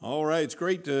It's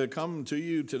great to come to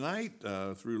you tonight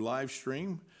through live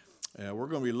stream. We're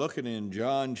going to be looking in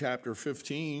John chapter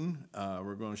 15.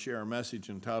 We're going to share a message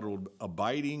entitled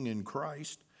Abiding in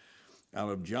Christ out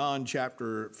of John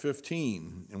chapter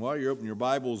 15. And while you're opening your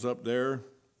Bibles up there,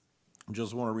 I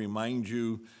just want to remind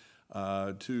you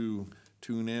to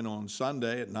tune in on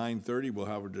Sunday at 9:30. We'll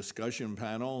have a discussion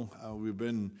panel. We've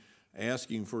been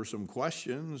asking for some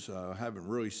questions. Haven't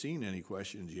really seen any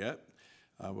questions yet.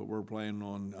 But we're planning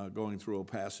on going through a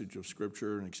passage of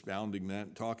Scripture and expounding that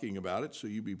and talking about it. So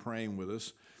you be praying with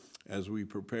us as we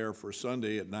prepare for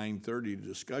Sunday at 9:30, the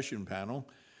discussion panel.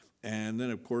 And then,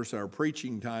 of course, our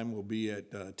preaching time will be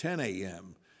at 10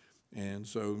 a.m. And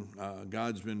so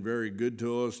God's been very good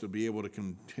to us to be able to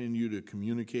continue to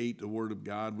communicate the Word of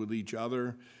God with each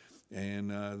other.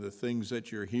 And the things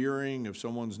that you're hearing, if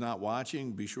someone's not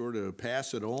watching, be sure to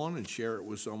pass it on and share it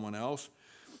with someone else.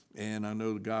 And I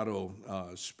know that God will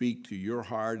speak to your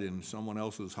heart and someone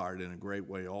else's heart in a great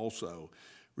way also.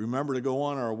 Remember to go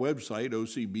on our website,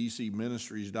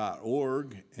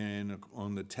 ocbcministries.org, and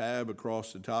on the tab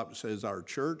across the top it says Our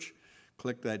Church.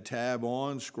 Click that tab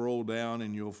on, scroll down,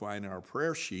 and you'll find our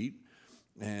prayer sheet.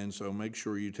 And so make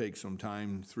sure you take some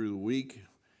time through the week,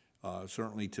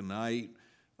 certainly tonight.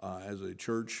 As a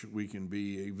church, we can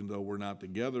be, even though we're not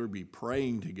together, be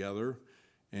praying together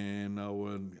and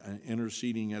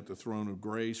interceding at the throne of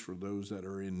grace for those that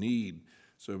are in need.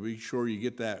 So be sure you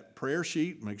get that prayer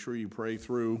sheet, make sure you pray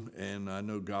through, and I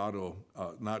know God will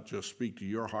not just speak to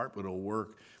your heart, but will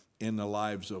work in the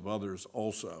lives of others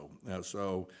also.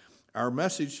 So our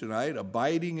message tonight,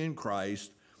 Abiding in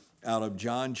Christ, out of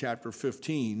John chapter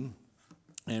 15,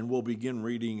 and we'll begin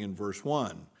reading in verse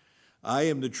 1. I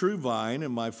am the true vine,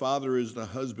 and my Father is the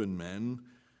husbandman.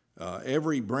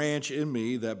 Every branch in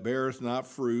me that beareth not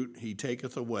fruit, he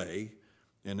taketh away,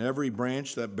 and every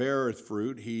branch that beareth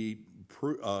fruit, he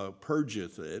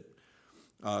purgeth it,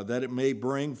 that it may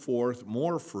bring forth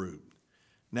more fruit.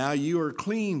 Now you are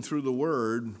clean through the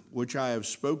word which I have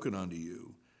spoken unto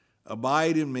you.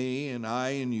 Abide in me, and I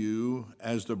in you,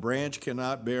 as the branch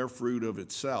cannot bear fruit of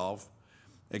itself,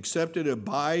 except it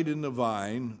abide in the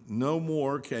vine, no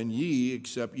more can ye,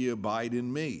 except ye abide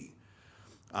in me.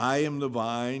 I am the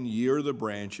vine, ye are the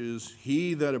branches.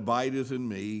 He that abideth in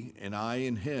me, and I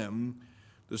in him,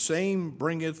 the same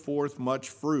bringeth forth much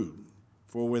fruit.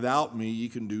 For without me ye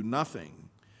can do nothing.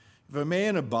 If a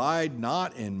man abide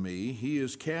not in me, he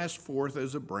is cast forth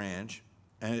as a branch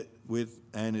and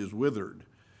is withered.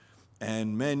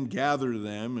 And men gather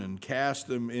them and cast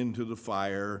them into the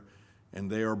fire,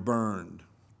 and they are burned.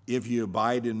 If ye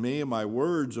abide in me, and my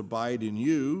words abide in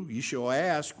you, ye shall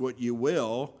ask what ye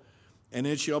will, and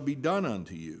it shall be done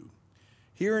unto you.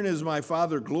 Herein is my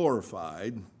Father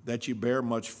glorified, that ye bear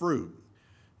much fruit,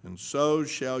 and so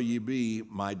shall ye be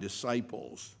my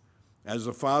disciples. As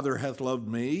the Father hath loved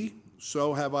me,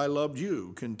 so have I loved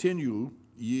you. Continue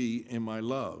ye in my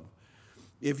love.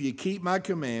 If ye keep my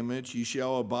commandments, ye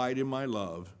shall abide in my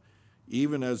love,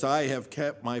 even as I have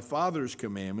kept my Father's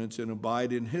commandments and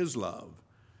abide in his love.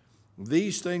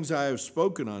 These things I have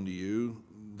spoken unto you,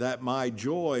 that my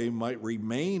joy might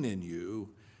remain in you,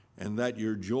 and that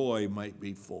your joy might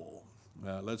be full.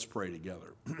 Let's pray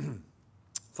together.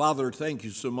 Father, thank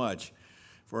you so much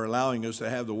for allowing us to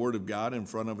have the Word of God in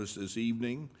front of us this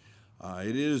evening.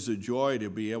 It is a joy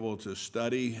to be able to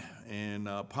study and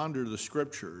ponder the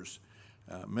Scriptures,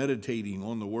 meditating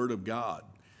on the Word of God.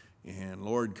 And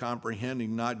Lord,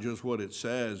 comprehending not just what it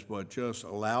says, but just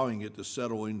allowing it to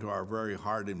settle into our very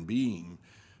heart and being,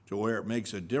 to where it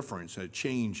makes a difference, a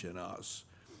change in us.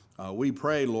 We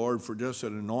pray, Lord, for just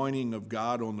an anointing of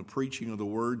God on the preaching of the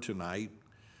word tonight.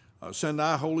 Send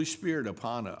thy Holy Spirit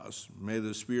upon us. May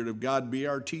the Spirit of God be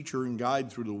our teacher and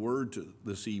guide through the word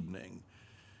this evening.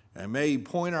 And may he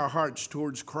point our hearts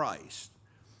towards Christ.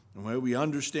 And may we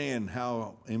understand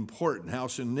how important, how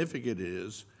significant it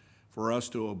is for us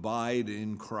to abide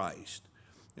in Christ.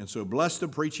 And so bless the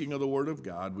preaching of the Word of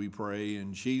God, we pray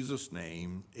in Jesus'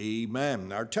 name,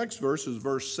 amen. Our text verse is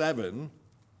verse 7.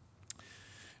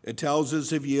 It tells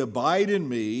us, if ye abide in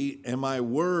me, and my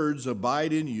words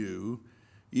abide in you,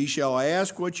 ye shall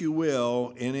ask what you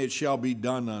will, and it shall be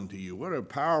done unto you. What a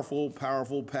powerful,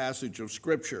 powerful passage of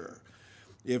Scripture.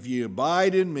 If ye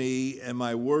abide in me, and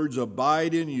my words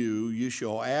abide in you, ye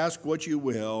shall ask what you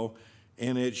will,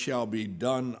 and it shall be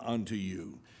done unto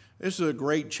you. This is a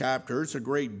great chapter. It's a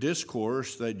great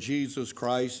discourse that Jesus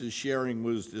Christ is sharing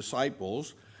with his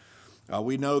disciples.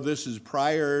 We know this is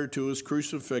prior to his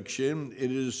crucifixion.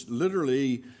 It is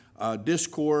literally a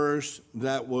discourse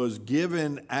that was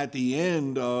given at the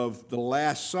end of the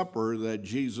Last Supper that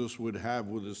Jesus would have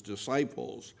with his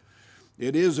disciples.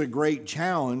 it is a great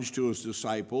challenge to his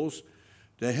disciples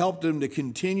to help them to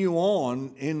continue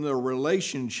on in their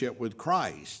relationship with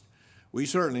Christ. We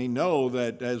certainly know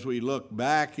that as we look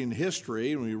back in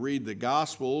history and we read the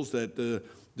Gospels, that the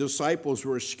disciples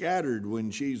were scattered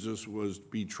when Jesus was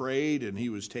betrayed and he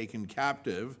was taken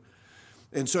captive.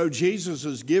 And so Jesus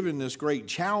has given this great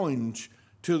challenge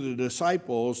to the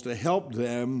disciples to help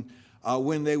them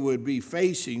when they would be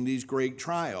facing these great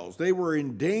trials. They were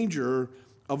in danger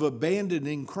of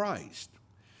abandoning Christ.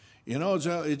 You know,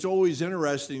 it's always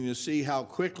interesting to see how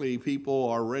quickly people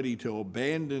are ready to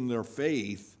abandon their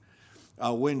faith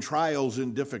when trials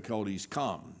and difficulties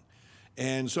come.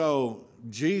 And so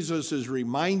Jesus is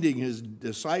reminding his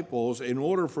disciples, in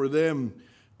order for them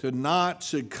to not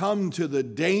succumb to the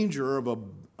danger of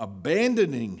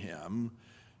abandoning him,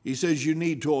 he says, you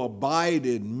need to abide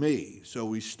in me. So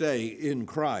we stay in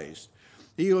Christ.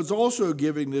 He was also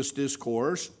giving this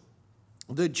discourse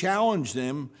that challenged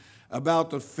them about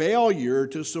the failure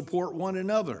to support one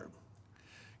another.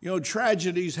 You know,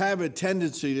 tragedies have a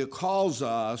tendency to cause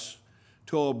us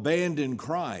to abandon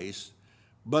Christ,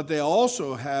 but they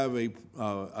also have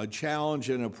a challenge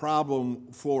and a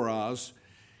problem for us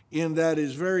in that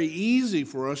it's very easy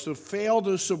for us to fail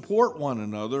to support one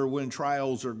another when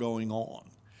trials are going on.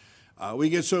 We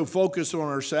get so focused on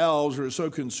ourselves, we're so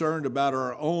concerned about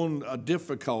our own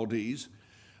difficulties,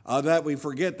 that we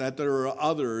forget that there are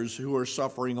others who are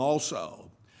suffering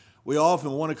also. We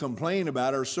often want to complain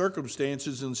about our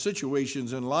circumstances and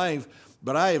situations in life,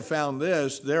 but I have found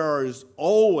this: there is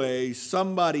always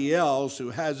somebody else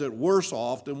who has it worse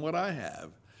off than what I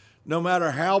have, no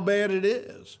matter how bad it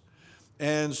is.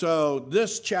 And so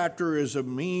this chapter is a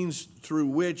means through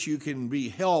which you can be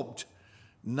helped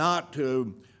not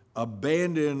to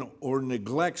abandon or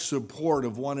neglect support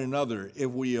of one another.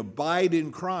 If we abide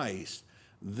in Christ,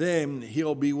 then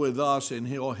he'll be with us and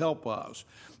he'll help us.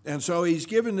 And so he's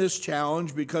given this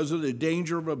challenge because of the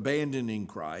danger of abandoning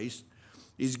Christ.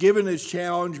 He's given this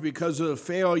challenge because of the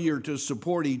failure to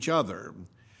support each other.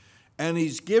 And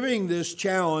he's giving this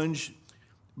challenge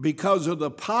because of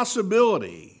the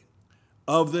possibility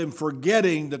of them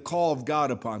forgetting the call of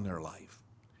God upon their life.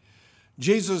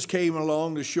 Jesus came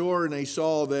along the shore and they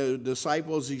saw the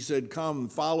disciples. He said, come,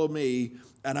 follow me,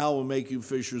 and I will make you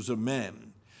fishers of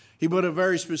men. He put a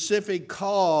very specific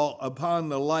call upon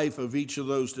the life of each of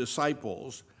those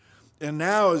disciples. And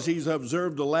now as he's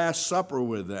observed the Last Supper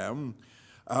with them,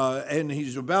 and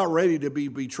he's about ready to be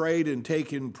betrayed and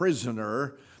taken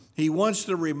prisoner, he wants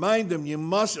to remind them, you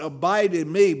must abide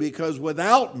in me, because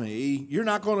without me, you're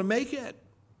not going to make it.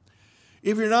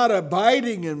 If you're not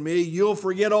abiding in me, you'll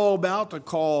forget all about the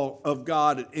call of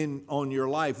God on your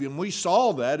life. And we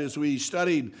saw that as we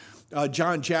studied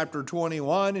John chapter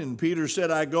 21, and Peter said,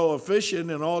 I go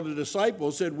a-fishing, and all the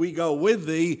disciples said, we go with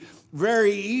thee.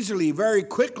 Very easily, very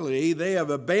quickly, they have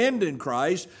abandoned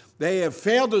Christ, they have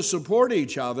failed to support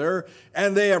each other,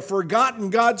 and they have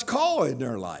forgotten God's call in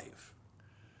their life.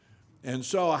 And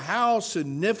so how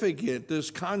significant this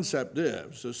concept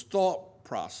is, this thought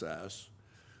process,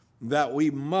 that we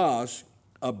must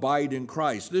abide in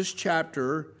Christ. This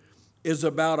chapter is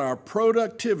about our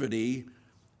productivity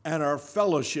and our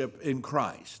fellowship in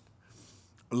Christ.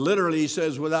 Literally, he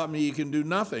says, without me you can do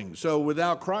nothing. So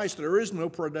without Christ, there is no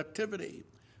productivity.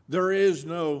 There is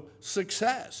no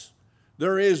success.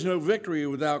 There is no victory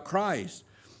without Christ.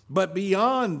 But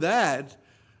beyond that,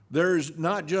 there's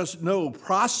not just no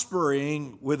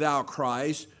prospering without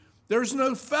Christ, there's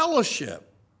no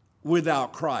fellowship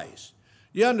without Christ.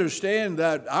 You understand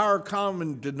that our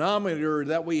common denominator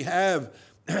that we have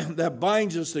that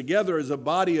binds us together as a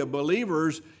body of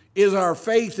believers is our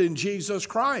faith in Jesus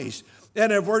Christ.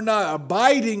 And if we're not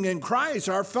abiding in Christ,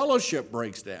 our fellowship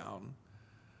breaks down.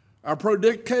 Our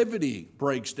productivity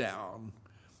breaks down.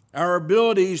 Our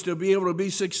abilities to be able to be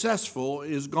successful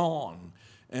is gone.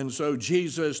 And so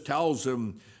Jesus tells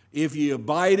them, if you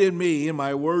abide in me and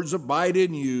my words abide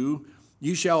in you,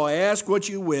 you shall ask what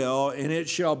you will, and it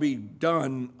shall be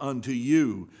done unto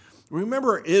you.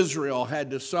 Remember, Israel had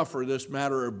to suffer this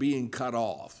matter of being cut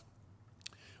off.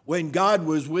 When God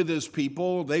was with his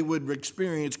people, they would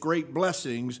experience great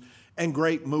blessings and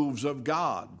great moves of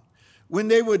God. When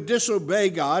they would disobey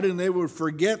God and they would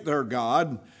forget their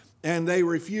God and they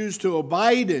refused to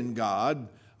abide in God,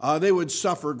 they would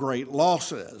suffer great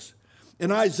losses.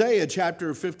 In Isaiah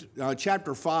chapter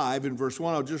 5 and verse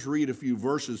 1, I'll just read a few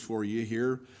verses for you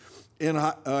here. In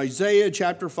Isaiah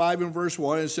chapter 5 and verse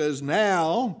 1, it says,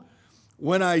 now,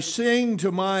 when I sing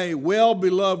to my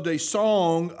well-beloved a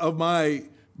song of my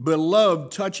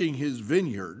beloved touching his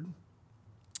vineyard,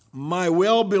 my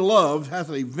well-beloved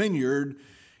hath a vineyard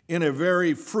in a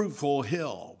very fruitful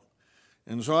hill.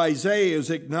 And so Isaiah is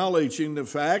acknowledging the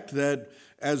fact that,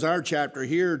 as our chapter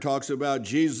here talks about,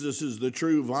 Jesus is the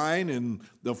true vine and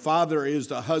the Father is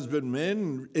the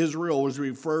husbandman. Israel was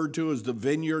referred to as the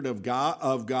vineyard of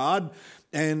God,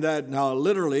 and that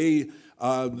literally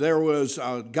there was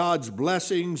God's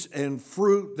blessings and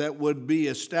fruit that would be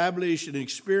established and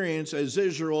experienced as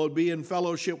Israel would be in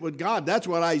fellowship with God. That's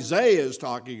what Isaiah is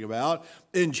talking about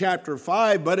in chapter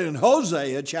 5. But in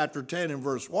Hosea chapter 10 and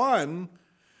verse 1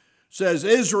 says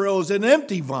Israel is an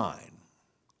empty vine.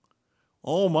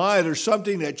 Oh my, there's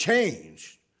something that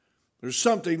changed. There's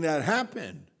something that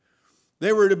happened.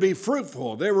 They were to be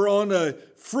fruitful. They were on a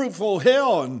fruitful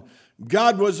hill, and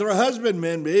God was their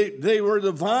husbandman. They were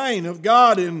the vine of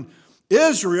God, and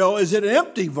Israel is an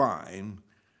empty vine.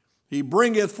 He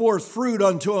bringeth forth fruit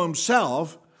unto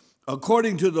himself.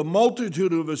 According to the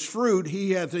multitude of his fruit,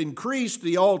 he hath increased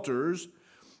the altars.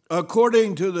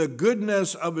 According to the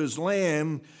goodness of his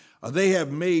land, they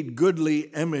have made goodly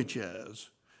images.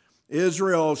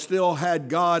 Israel still had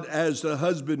God as the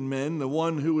husbandman, the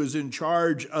one who is in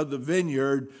charge of the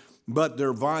vineyard, but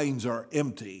their vines are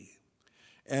empty.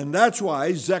 And that's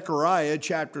why Zechariah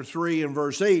chapter 3 and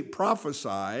verse 8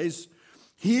 prophesies,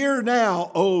 "Hear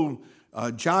now, O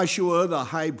Joshua the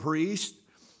high priest,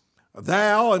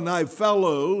 thou and thy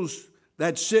fellows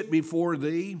that sit before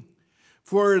thee,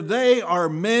 for they are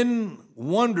men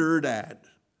wondered at.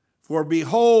 For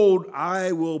behold,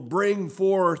 I will bring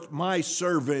forth my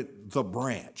servant, the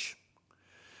branch."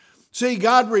 See,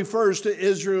 God refers to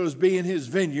Israel as being his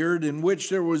vineyard, in which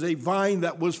there was a vine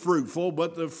that was fruitful,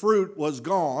 but the fruit was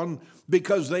gone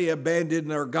because they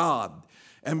abandoned their God.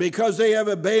 And because they have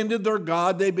abandoned their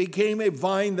God, they became a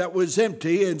vine that was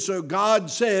empty. And so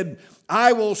God said,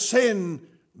 "I will send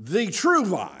the true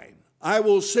vine. I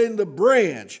will send the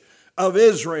branch of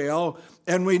Israel."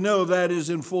 And we know that is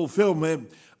in fulfillment.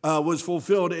 Was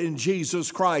fulfilled in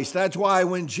Jesus Christ. That's why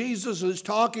when Jesus is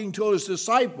talking to his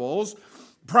disciples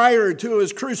prior to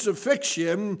his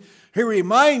crucifixion, he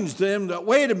reminds them that,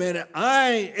 wait a minute,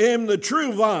 I am the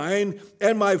true vine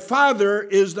and my Father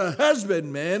is the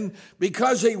husbandman,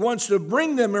 because he wants to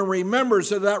bring them in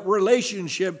remembrance of that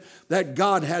relationship that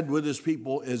God had with his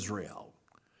people Israel.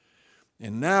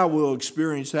 And now we'll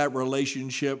experience that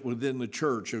relationship within the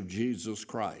church of Jesus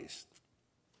Christ.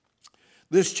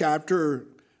 In this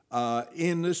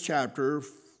chapter,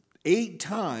 8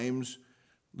 times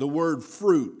the word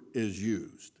fruit is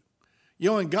used. You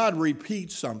know, when God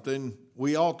repeats something,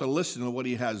 we ought to listen to what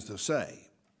he has to say.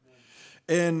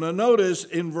 And notice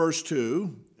in verse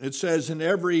 2, it says, "And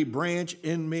every branch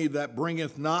in me that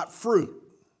bringeth not fruit,"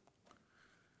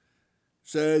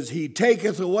 says, "he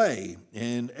taketh away,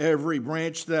 and every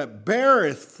branch that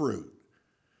beareth fruit,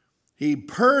 he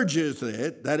purgeth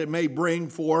it, that it may bring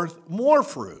forth more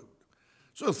fruit."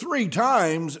 So 3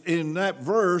 times in that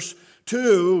verse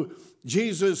 2,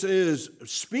 Jesus is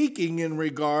speaking in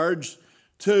regards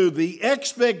to the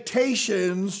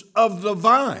expectations of the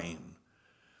vine.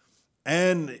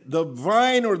 And the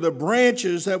vine, or the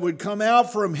branches that would come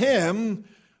out from him,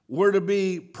 were to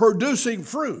be producing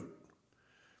fruit.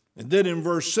 And then in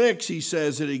verse 6, he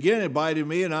says it again, "Abide in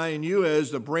me and I in you, as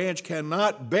the branch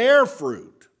cannot bear fruit."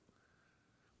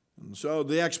 And so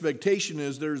the expectation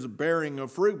is there's a bearing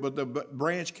of fruit, but the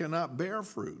branch cannot bear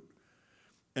fruit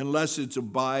unless it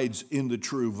abides in the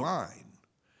true vine.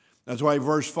 That's why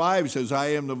verse 5 says, "I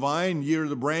am the vine, ye are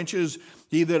the branches.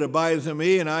 He that abideth in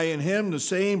me and I in him, the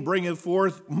same bringeth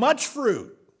forth much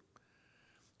fruit."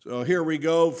 So here we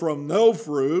go from no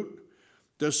fruit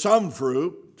to some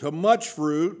fruit to much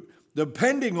fruit,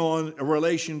 depending on a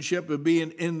relationship of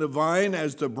being in the vine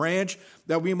as the branch,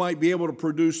 that we might be able to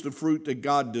produce the fruit that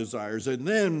God desires. And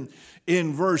then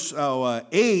in verse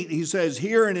 8, he says,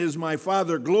 "Herein is my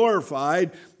Father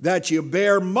glorified, that you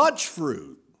bear much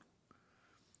fruit.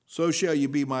 So shall you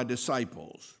be my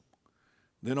disciples."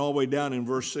 Then all the way down in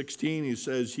verse 16, he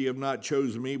says, "Ye have not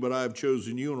chosen me, but I have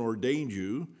chosen you and ordained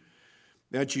you,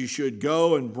 that you should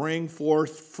go and bring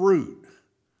forth fruit,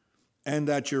 and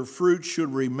that your fruit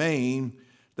should remain,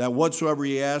 that whatsoever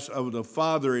ye ask of the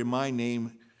Father in my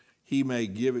name, he may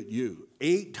give it you."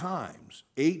 8 times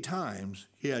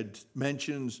he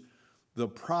mentions the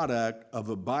product of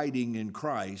abiding in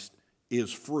Christ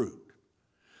is fruit.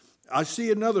 I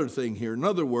see another thing here,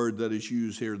 another word that is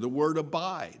used here, the word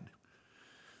abide.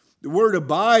 The word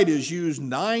abide is used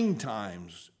 9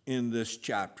 times in this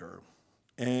chapter.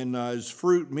 And as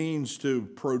fruit means to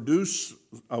produce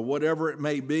whatever it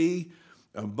may be,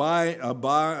 abide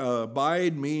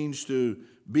means to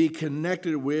be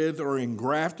connected with or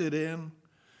engrafted in.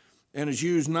 And it's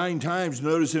used 9 times.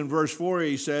 Notice in verse 4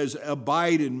 he says,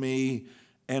 "Abide in me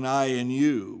and I in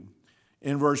you."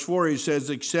 In verse 4, he says,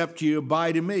 except ye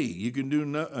abide in me. You can do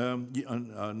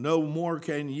no more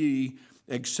can ye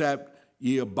except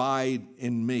ye abide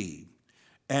in me.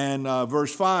 And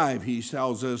verse 5, he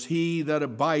tells us, he that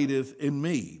abideth in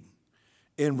me.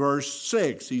 In verse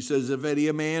 6, he says, if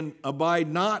any man abide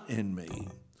not in me.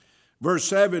 Verse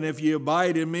 7, if ye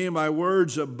abide in me, my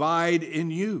words abide in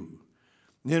you.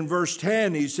 In verse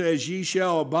 10, he says, ye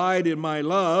shall abide in my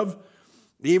love,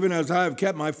 even as I have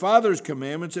kept my Father's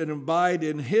commandments and abide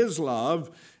in his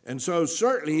love. And so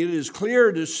certainly it is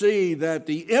clear to see that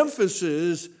the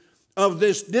emphasis of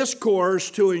this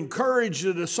discourse to encourage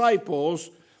the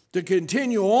disciples to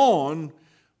continue on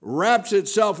wraps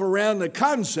itself around the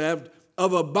concept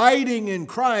of abiding in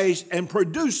Christ and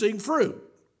producing fruit.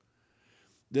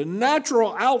 The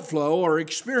natural outflow or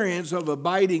experience of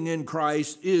abiding in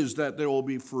Christ is that there will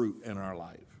be fruit in our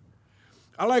life.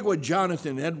 I like what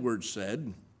Jonathan Edwards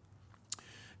said.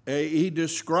 He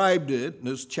described it, in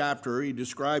this chapter, he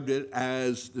described it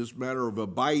as this matter of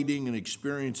abiding and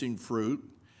experiencing fruit.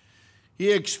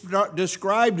 He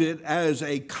described it as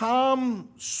a calm,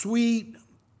 sweet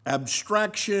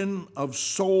abstraction of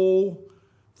soul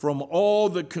from all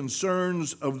the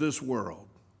concerns of this world.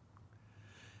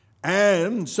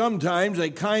 And sometimes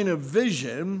a kind of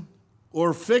vision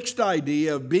or fixed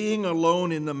idea of being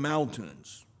alone in the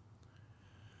mountains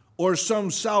or some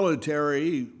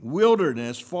solitary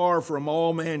wilderness far from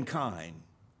all mankind,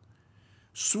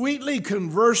 sweetly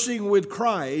conversing with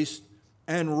Christ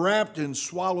and wrapped and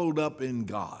swallowed up in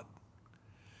God.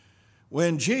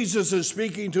 When Jesus is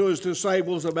speaking to his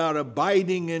disciples about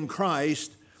abiding in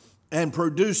Christ and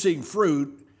producing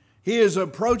fruit, he is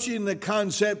approaching the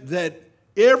concept that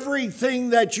everything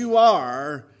that you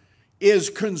are is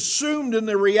consumed in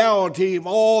the reality of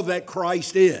all that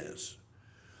Christ is.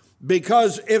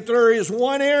 Because if there is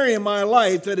one area in my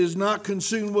life that is not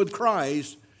consumed with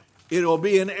Christ, it'll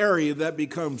be an area that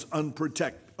becomes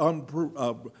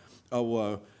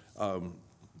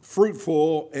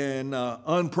fruitful and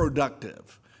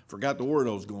unproductive. Forgot the word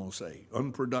I was going to say,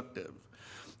 unproductive.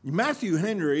 Matthew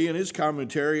Henry, in his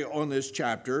commentary on this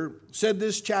chapter, said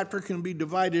this chapter can be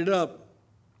divided up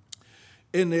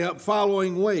in the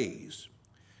following ways.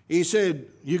 He said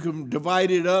you can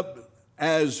divide it up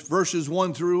as verses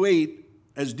 1 through 8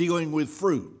 as dealing with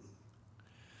fruit.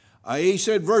 He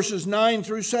said verses 9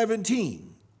 through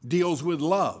 17 deals with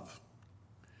love.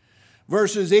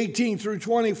 Verses 18 through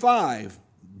 25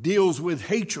 deals with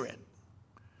hatred.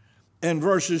 And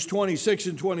verses 26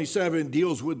 and 27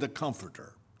 deals with the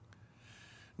Comforter.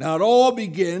 Now it all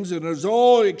begins and is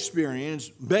all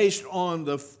experienced based on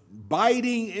the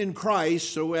abiding in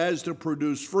Christ so as to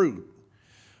produce fruit.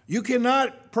 You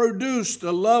cannot produce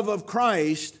the love of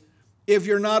Christ if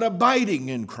you're not abiding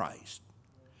in Christ.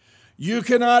 You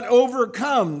cannot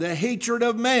overcome the hatred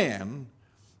of man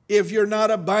if you're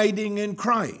not abiding in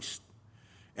Christ.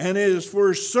 And it is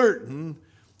for certain,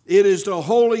 it is the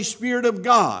Holy Spirit of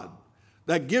God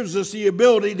that gives us the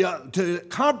ability to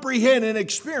comprehend and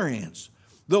experience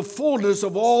the fullness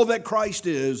of all that Christ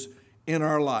is in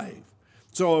our life.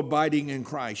 So abiding in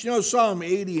Christ. You know, Psalm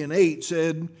 80 and 8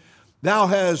 said, thou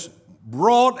hast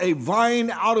brought a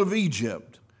vine out of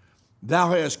Egypt.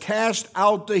 Thou hast cast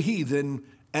out the heathen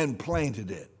and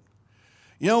planted it.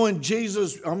 You know,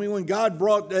 when God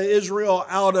brought Israel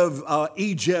out of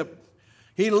Egypt,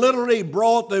 he literally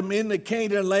brought them into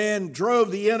Canaan land,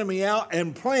 drove the enemy out,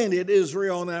 and planted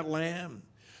Israel in that land.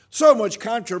 So much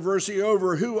controversy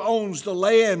over who owns the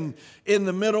land in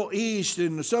the Middle East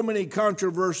and so many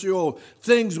controversial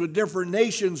things with different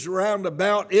nations around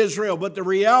about Israel. But the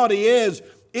reality is,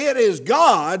 it is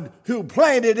God who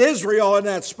planted Israel in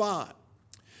that spot.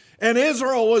 And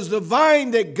Israel was the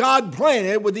vine that God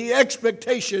planted with the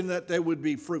expectation that they would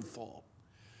be fruitful.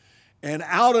 And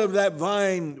out of that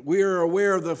vine, we are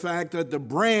aware of the fact that the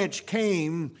branch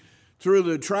came through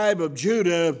the tribe of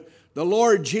Judah, the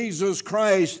Lord Jesus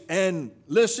Christ. And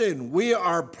listen, we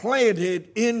are planted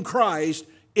in Christ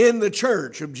in the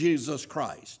church of Jesus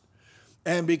Christ.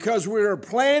 And because we are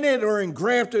planted or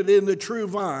engrafted in the true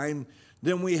vine,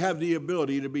 then we have the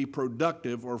ability to be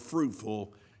productive or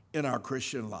fruitful in our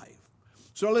Christian life.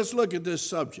 So let's look at this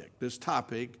subject, this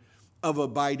topic of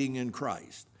abiding in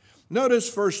Christ. Notice,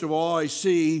 first of all, I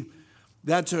see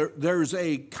that there's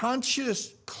a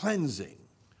conscious cleansing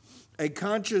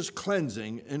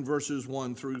in verses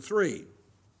 1 through 3.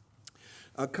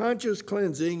 A conscious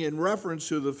cleansing in reference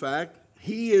to the fact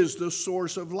he is the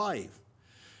source of life.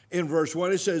 In verse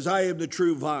 1, it says, I am the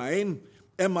true vine,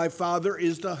 and my Father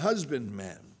is the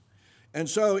husbandman. And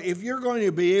so if you're going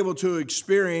to be able to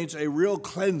experience a real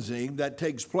cleansing that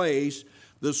takes place,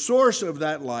 the source of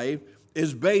that life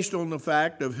is based on the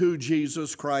fact of who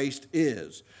Jesus Christ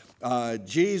is.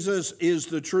 Jesus is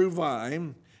the true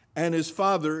vine, and his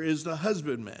Father is the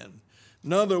husbandman.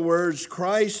 In other words,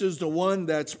 Christ is the one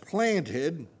that's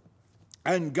planted,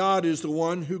 and God is the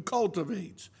one who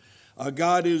cultivates.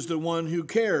 God is the one who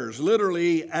cares.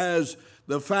 Literally, as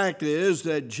the fact is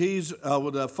that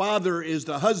the Father is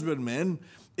the husbandman,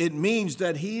 it means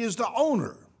that he is the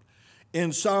owner.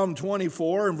 In Psalm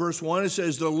 24 and verse 1, it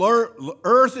says, "The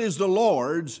earth is the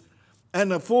Lord's,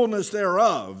 and the fullness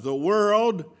thereof, the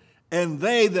world and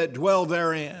they that dwell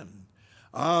therein."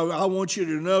 I want you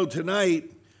to know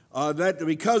tonight that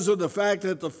because of the fact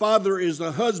that the Father is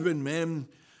the husbandman,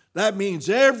 that means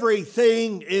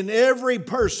everything in every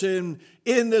person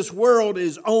in this world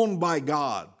is owned by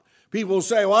God. People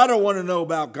say, "Well, I don't want to know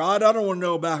about God. I don't want to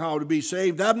know about how to be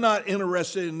saved. I'm not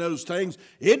interested in those things."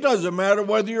 It doesn't matter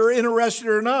whether you're interested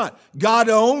or not. God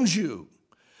owns you.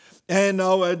 And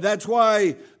that's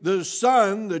why the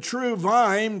Son, the true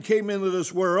vine, came into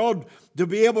this world to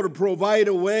be able to provide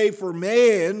a way for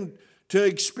man to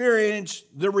experience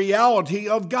the reality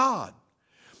of God.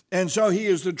 And so he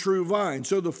is the true vine.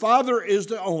 So the Father is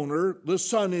the owner, the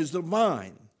Son is the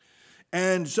vine.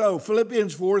 And so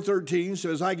Philippians 4:13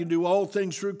 says, "I can do all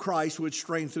things through Christ, which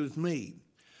strengtheneth me."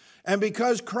 And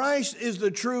because Christ is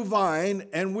the true vine,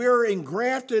 and we're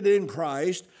engrafted in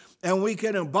Christ, and we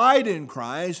can abide in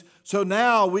Christ, so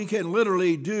now we can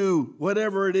literally do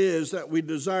whatever it is that we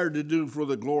desire to do for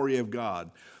the glory of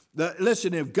God.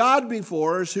 Listen, if God be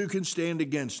for us, who can stand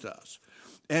against us?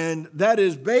 And that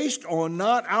is based on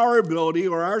not our ability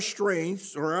or our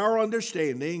strengths or our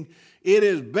understanding. It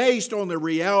is based on the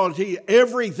reality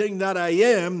everything that I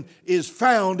am is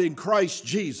found in Christ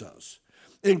Jesus.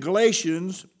 In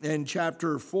Galatians, in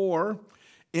chapter 4,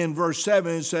 in verse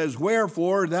 7, it says,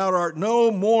 "Wherefore thou art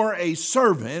no more a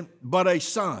servant, but a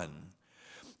son.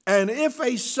 And if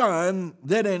a son,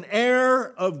 then an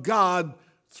heir of God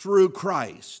through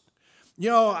Christ." You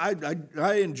know,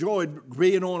 I enjoyed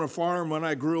being on a farm when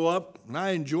I grew up, and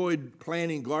I enjoyed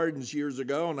planting gardens years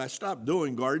ago, and I stopped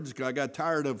doing gardens because I got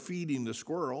tired of feeding the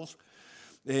squirrels.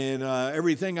 And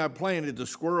everything I planted, the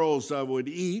squirrels would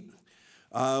eat.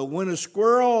 When a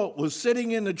squirrel was sitting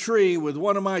in the tree with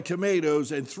one of my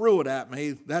tomatoes and threw it at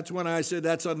me, that's when I said,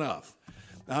 "That's enough.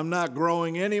 I'm not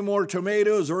growing any more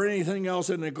tomatoes or anything else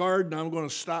in the garden. I'm going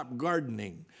to stop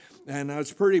gardening." And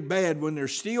it's pretty bad when they're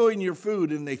stealing your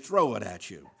food and they throw it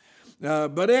at you.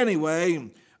 But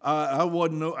anyway, I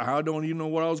don't even know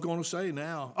what I was going to say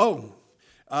now.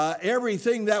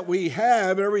 Everything that we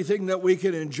have, everything that we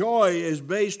can enjoy is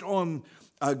based on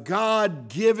God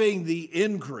giving the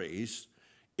increase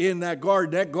in that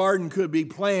garden. That garden could be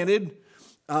planted,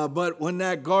 but when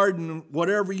that garden,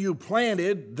 whatever you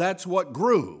planted, that's what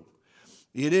grew.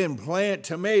 You didn't plant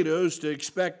tomatoes to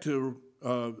expect to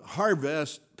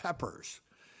harvest peppers.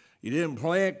 You didn't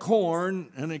plant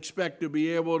corn and expect to be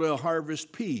able to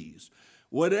harvest peas.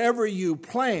 Whatever you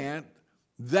plant,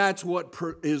 that's what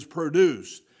is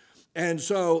produced. And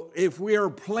so if we are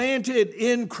planted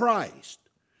in Christ,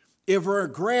 if we're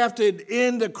grafted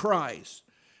into Christ,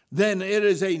 then it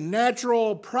is a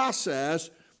natural process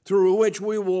through which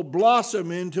we will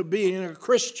blossom into being a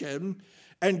Christian,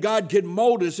 and God can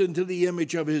mold us into the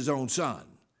image of his own Son.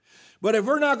 But if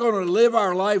we're not going to live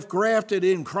our life grafted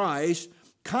in Christ,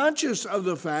 conscious of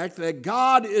the fact that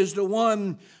God is the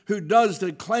one who does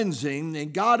the cleansing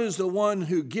and God is the one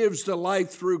who gives the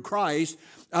life through Christ,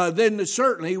 then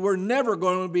certainly we're never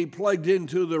going to be plugged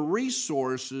into the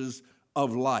resources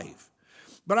of life.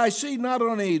 But I see not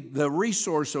only the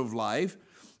resource of life,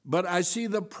 but I see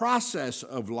the process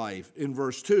of life in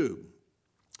verse 2.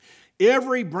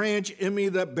 "Every branch in me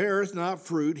that beareth not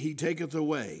fruit, he taketh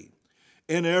away.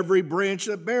 And every branch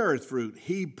that beareth fruit,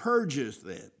 he purgeth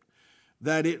it,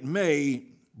 that it may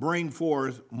bring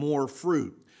forth more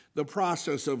fruit." The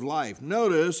process of life.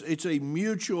 Notice it's a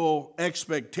mutual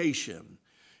expectation.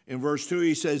 In verse 2,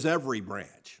 he says, "Every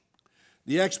branch."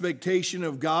 The expectation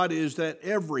of God is that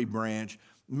every branch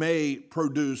may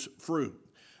produce fruit.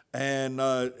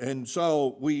 And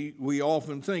so we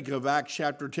often think of Acts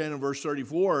chapter 10 and verse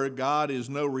 34, God is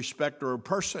no respecter of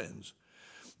persons.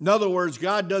 In other words,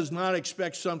 God does not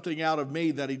expect something out of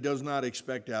me that he does not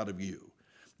expect out of you.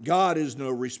 God is no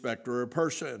respecter of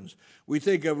persons. We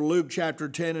think of Luke chapter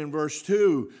 10 and verse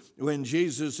 2, when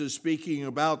Jesus is speaking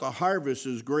about the harvest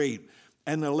is great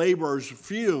and the laborers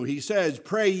few. He says,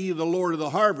 "Pray ye the Lord of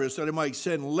the harvest that he might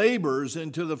send laborers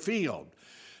into the field."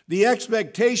 The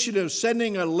expectation of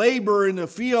sending a laborer in the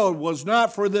field was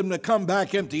not for them to come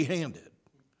back empty-handed.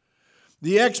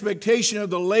 The expectation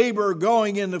of the laborer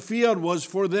going in the field was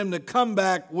for them to come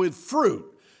back with fruit.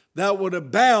 that would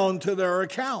abound to their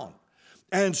account.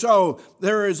 And so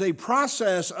there is a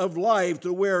process of life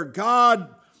to where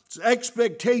God's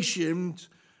expectations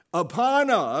upon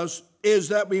us is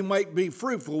that we might be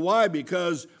fruitful. Why?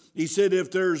 Because he said,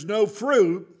 if there's no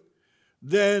fruit,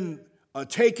 then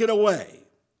take it away.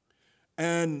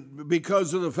 And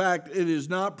because of the fact it is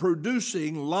not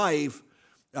producing life,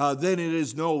 then it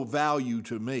is no value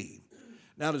to me.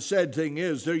 Now, the sad thing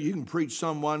is, there you can preach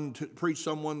someone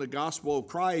the gospel of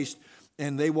Christ,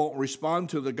 and they won't respond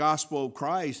to the gospel of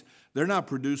Christ. They're not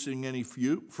producing any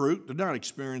fruit. They're not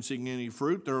experiencing any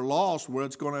fruit. They're lost.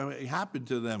 What's going to happen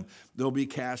to them? They'll be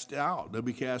cast out. They'll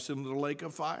be cast into the lake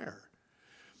of fire.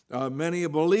 Many a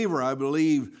believer, I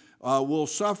believe, will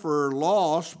suffer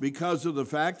loss because of the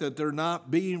fact that they're not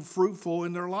being fruitful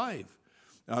in their life.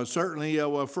 Certainly,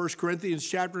 1 Corinthians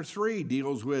chapter 3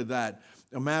 deals with that,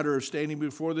 a matter of standing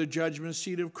before the judgment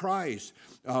seat of Christ.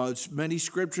 Many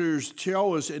scriptures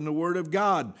tell us in the Word of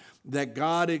God that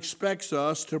God expects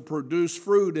us to produce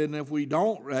fruit, and if we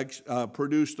don't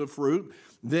produce the fruit,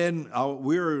 then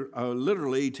we're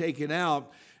literally taken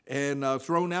out and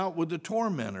thrown out with the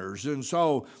tormentors. And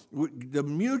so the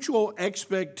mutual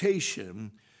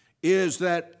expectation is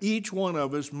that each one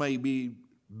of us may be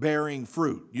bearing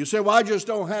fruit. You say, well, I just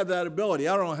don't have that ability.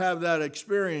 I don't have that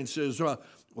experience.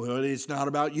 Well, it's not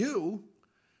about you.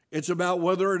 It's about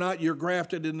whether or not you're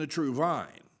grafted in the true vine.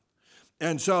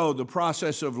 And so the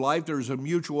process of life, there's a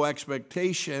mutual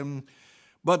expectation,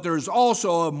 but there's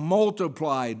also a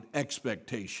multiplied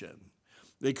expectation.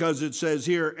 Because it says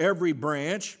here, every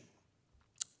branch,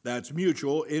 that's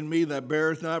mutual, in me that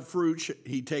beareth not fruit,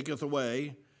 he taketh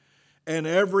away. And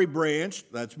every branch,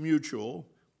 that's mutual,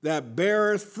 that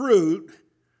beareth fruit,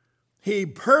 he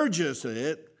purgeth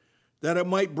it, that it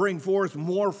might bring forth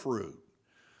more fruit.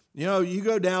 You know, you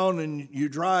go down and you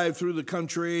drive through the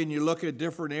country and you look at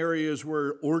different areas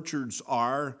where orchards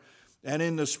are, and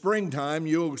in the springtime,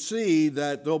 you'll see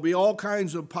that there'll be all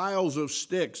kinds of piles of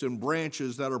sticks and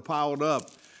branches that are piled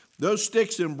up. Those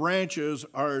sticks and branches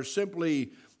are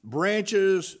simply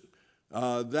branches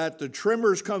that the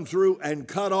trimmers come through and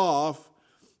cut off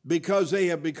because they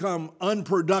have become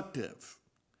unproductive.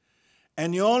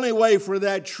 And the only way for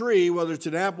that tree, whether it's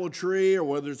an apple tree or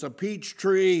whether it's a peach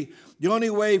tree, the only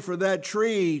way for that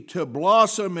tree to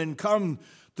blossom and come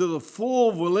to the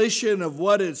full volition of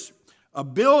what its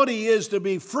ability is to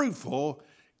be fruitful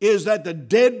is that the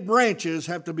dead branches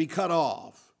have to be cut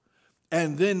off.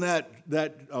 And then that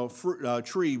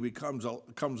tree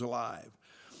comes alive.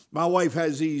 My wife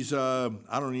has these, I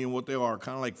don't even know what they are,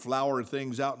 kind of like flower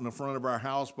things out in the front of our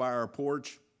house by our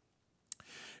porch.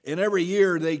 And every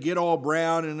year they get all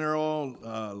brown and they're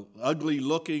all ugly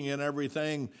looking and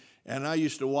everything. And I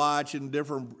used to watch, and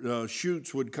different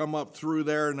shoots would come up through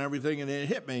there and everything, and it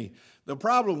hit me. The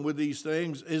problem with these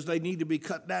things is they need to be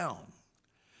cut down.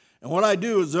 And what I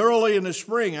do is early in the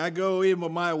spring, I go in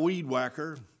with my weed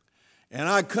whacker, and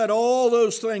I cut all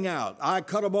those things out. I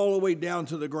cut them all the way down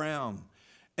to the ground.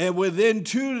 And within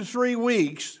 2 to 3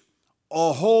 weeks,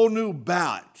 a whole new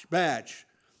batch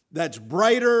that's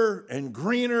brighter and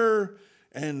greener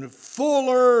and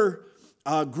fuller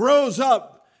grows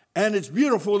up, and it's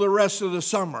beautiful the rest of the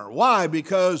summer. Why?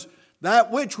 Because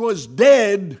that which was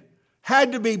dead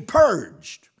had to be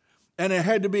purged, and it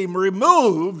had to be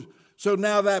removed, so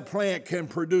now that plant can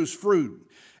produce fruit.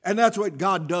 And that's what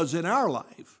God does in our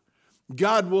life.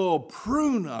 God will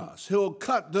prune us. He'll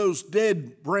cut those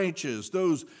dead branches,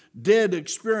 those dead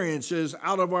experiences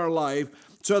out of our life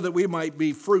so that we might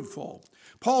be fruitful.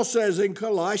 Paul says in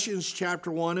Colossians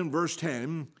chapter 1 and verse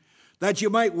 10, that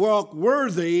you might walk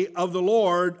worthy of the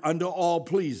Lord unto all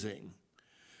pleasing,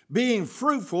 being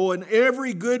fruitful in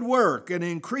every good work and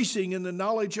increasing in the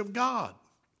knowledge of God.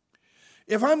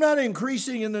 If I'm not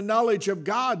increasing in the knowledge of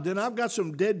God, then I've got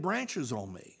some dead branches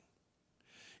on me.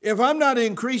 If I'm not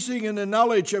increasing in the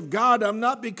knowledge of God, I'm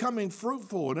not becoming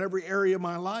fruitful in every area of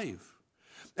my life.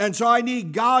 And so I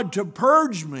need God to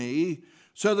purge me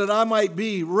so that I might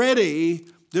be ready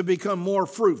to become more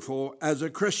fruitful as a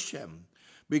Christian.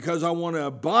 Because I want to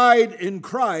abide in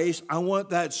Christ. I want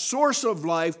that source of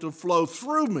life to flow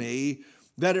through me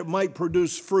that it might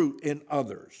produce fruit in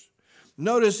others.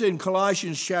 Notice in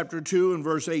Colossians chapter 2 and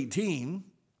verse 18,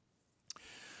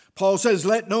 Paul says,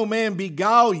 let no man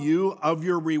beguile you of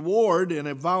your reward in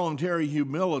a voluntary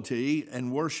humility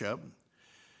and worshiping.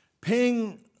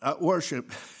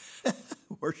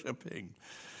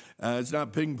 It's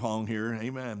not ping pong here,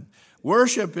 amen.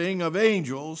 Worshiping of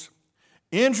angels,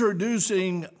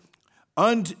 introducing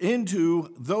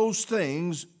into those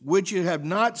things which you have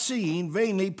not seen,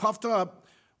 vainly puffed up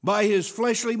by his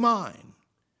fleshly mind,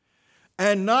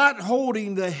 and not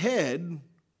holding the head,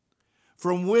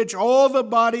 from which all the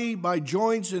body by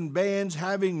joints and bands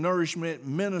having nourishment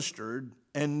ministered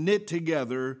and knit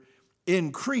together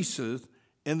increaseth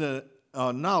in the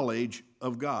knowledge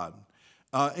of God.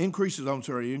 Increases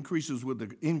with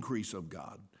the increase of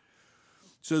God. It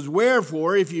says,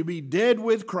 wherefore, if you be dead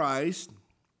with Christ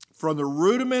from the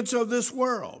rudiments of this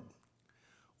world,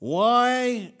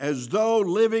 why, as though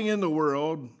living in the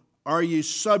world, are ye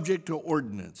subject to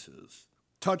ordinances?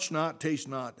 Touch not, taste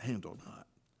not, handle not.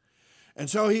 And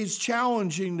so he's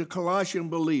challenging the Colossian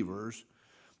believers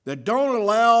that don't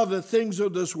allow the things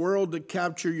of this world to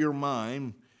capture your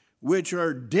mind, which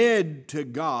are dead to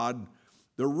God.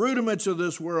 The rudiments of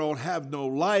this world have no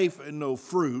life and no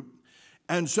fruit.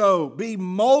 And so be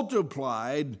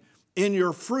multiplied in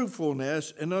your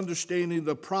fruitfulness and understanding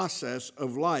the process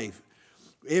of life.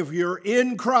 If you're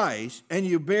in Christ and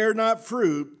you bear not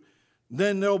fruit,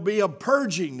 then there'll be a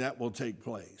purging that will take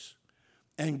place.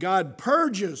 And God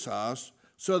purges us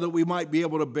so that we might be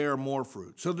able to bear more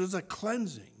fruit. So there's a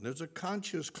cleansing. There's a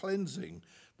conscious cleansing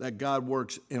that God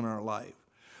works in our life.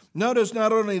 Notice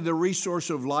not only the resource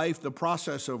of life, the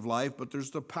process of life, but there's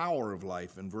the power of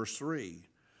life in verse 3.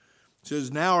 It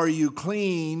says, now are you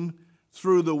clean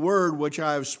through the word which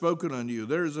I have spoken unto you.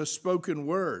 There's a spoken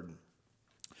word.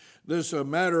 This is a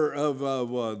matter of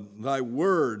thy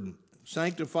word.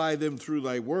 Sanctify them through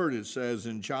thy word, it says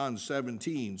in John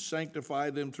 17.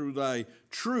 Sanctify them through thy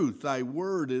truth. Thy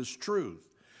word is truth.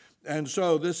 And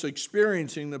so this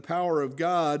experiencing the power of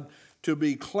God to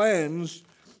be cleansed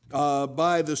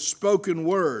by the spoken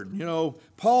word. You know,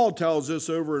 Paul tells us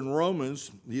over in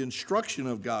Romans, the instruction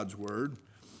of God's word,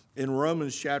 in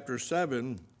Romans chapter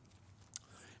 7,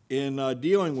 in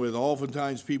dealing with,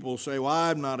 oftentimes people say, well,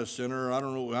 I'm not a sinner. I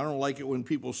don't like it when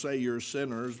people say you're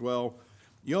sinners. Well,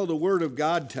 you know, the word of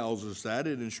God tells us that.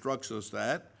 It instructs us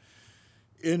that.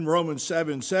 In Romans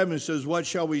 7:7, it says, what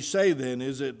shall we say then?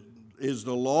 Is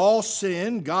the law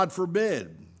sin? God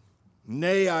forbid.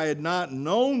 Nay, I had not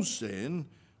known sin,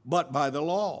 but by the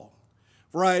law.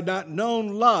 For I had not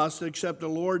known lust, except the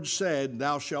Lord said,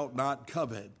 thou shalt not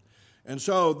covet. And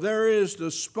so there is the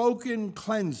spoken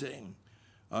cleansing.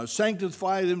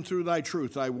 Sanctify them through thy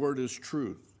truth. Thy word is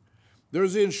truth.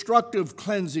 There's the instructive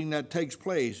cleansing that takes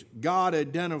place. God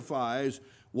identifies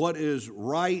what is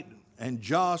right and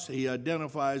just. He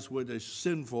identifies what is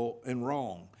sinful and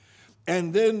wrong.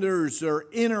 And then there's their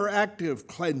interactive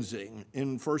cleansing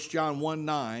in 1 John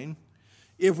 1:9.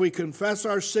 If we confess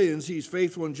our sins, he's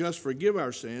faithful and just, forgive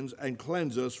our sins, and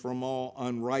cleanse us from all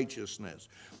unrighteousness.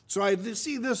 So I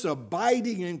see this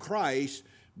abiding in Christ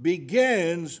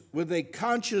begins with a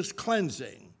conscious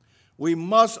cleansing. We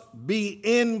must be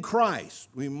in Christ.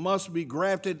 We must be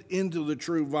grafted into the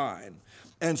true vine.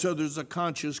 And so there's a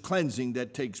conscious cleansing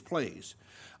that takes place.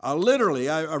 Literally,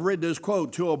 I read this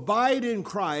quote, to abide in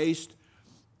Christ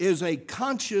is a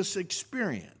conscious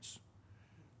experience.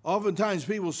 Oftentimes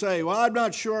people say, well, I'm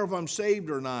not sure if I'm saved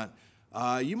or not.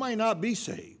 You might not be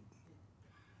saved.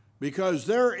 Because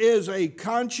there is a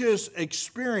conscious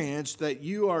experience that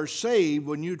you are saved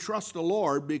when you trust the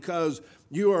Lord, because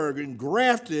you are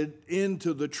engrafted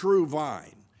into the true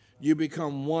vine. You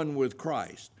become one with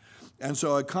Christ. And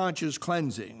so a conscious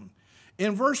cleansing.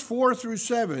 In verse 4 through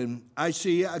 7, I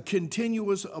see a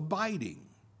continuous abiding.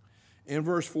 In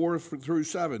verse 4 through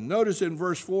 7. Notice in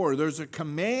verse 4, there's a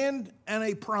command and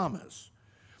a promise.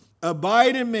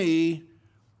 Abide in me,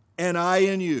 and I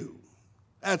in you.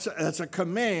 That's a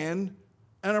command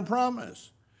and a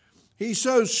promise. He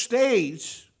so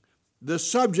states the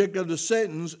subject of the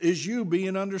sentence is you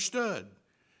being understood.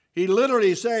 He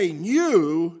literally is saying,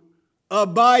 you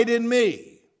abide in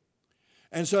me.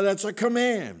 And so that's a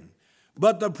command.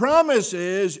 But the promise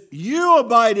is, you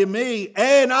abide in me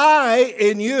and I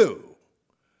in you.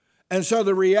 And so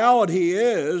the reality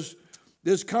is,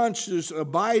 this conscious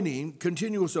abiding,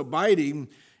 continuous abiding,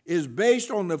 is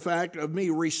based on the fact of me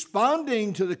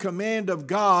responding to the command of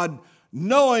God,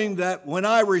 knowing that when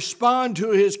I respond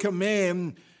to his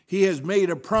command, he has made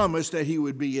a promise that he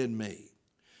would be in me.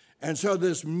 And so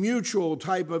this mutual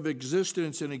type of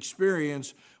existence and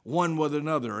experience one with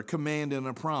another, a command and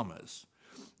a promise.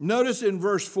 Notice in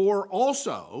verse 4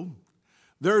 also,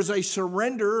 there's a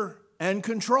surrender and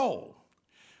control.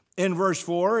 In verse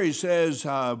 4, he says,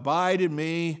 abide in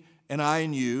me and I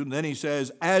in you. And then he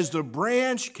says, as the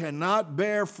branch cannot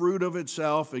bear fruit of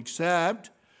itself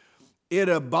except it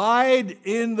abide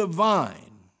in the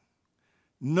vine,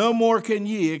 no more can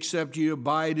ye except ye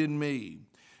abide in me.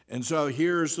 And so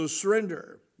here's the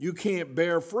surrender. You can't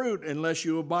bear fruit unless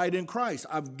you abide in Christ.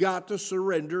 I've got to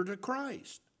surrender to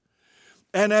Christ.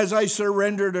 And as I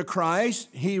surrender to Christ,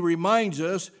 he reminds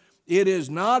us it is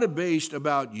not based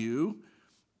about you,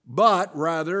 but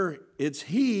rather it's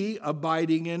he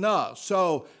abiding in us.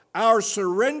 So our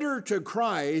surrender to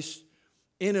Christ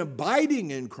in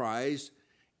abiding in Christ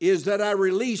is that I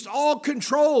release all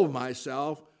control of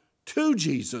myself to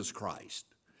Jesus Christ.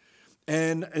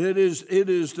 And it is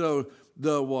the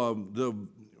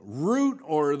root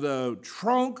or the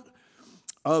trunk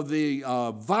of the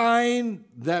vine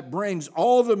that brings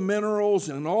all the minerals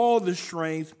and all the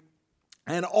strength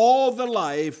and all the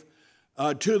life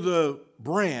to the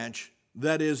branch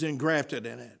that is engrafted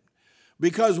in it.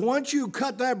 Because once you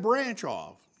cut that branch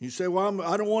off, you say, well,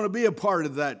 I don't want to be a part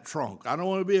of that trunk. I don't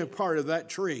want to be a part of that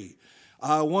tree.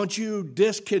 Once you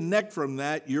disconnect from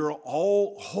that, your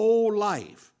whole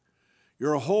life,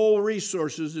 your whole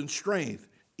resources and strength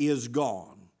is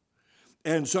gone.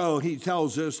 And so he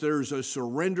tells us there's a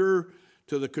surrender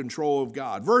to the control of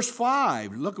God. Verse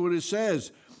 5, look what it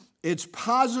says. It's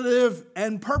positive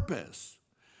and purpose.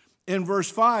 In verse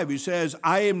 5, he says,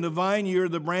 I am the vine, ye are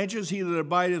the branches. He that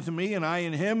abideth in me, and I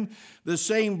in him, the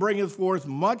same bringeth forth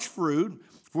much fruit,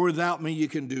 for without me you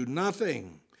can do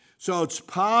nothing. So it's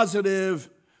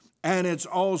positive and it's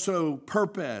also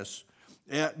purpose.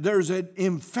 There's an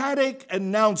emphatic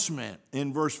announcement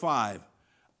in verse 5.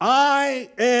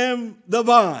 I am the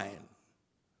vine.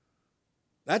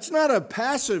 That's not a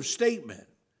passive statement.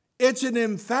 It's an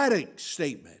emphatic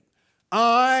statement.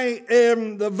 I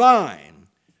am the vine.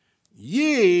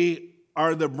 Ye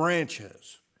are the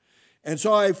branches. And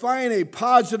so I find a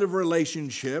positive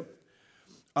relationship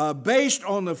based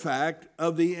on the fact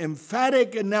of the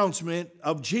emphatic announcement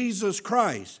of Jesus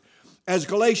Christ. As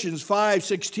Galatians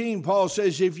 5:16, Paul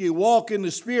says, if you walk in the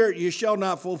Spirit, you shall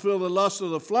not fulfill the lust of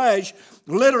the flesh.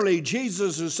 Literally,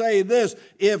 Jesus is saying this,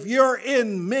 if you're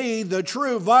in me, the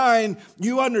true vine,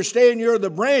 you understand you're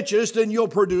the branches, then you'll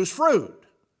produce fruit.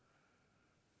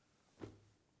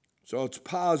 So it's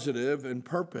positive and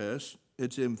purpose,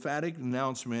 it's emphatic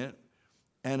announcement,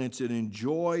 and it's an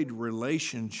enjoyed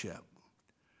relationship.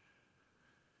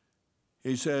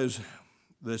 He says,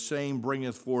 the same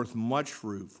bringeth forth much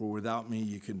fruit, for without me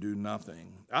you can do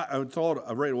nothing. I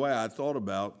thought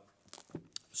about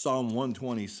Psalm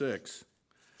 126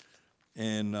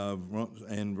 and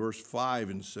verse 5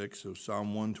 and 6 of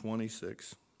Psalm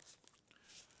 126.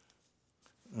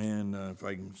 And if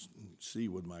I can see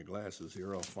with my glasses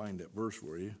here, I'll find that verse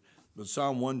for you. But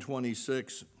Psalm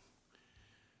 126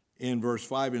 in verse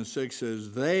 5 and 6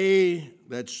 says, they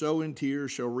that sow in tears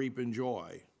shall reap in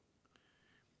joy.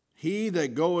 He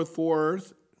that goeth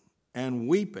forth and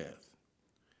weepeth,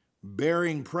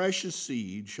 bearing precious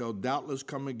seed, shall doubtless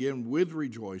come again with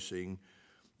rejoicing,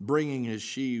 bringing his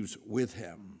sheaves with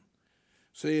him.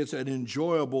 See, it's an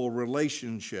enjoyable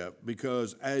relationship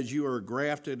because as you are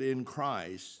grafted in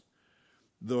Christ,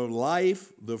 the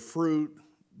life, the fruit,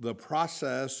 the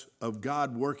process of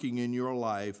God working in your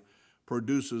life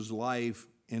produces life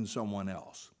in someone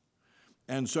else.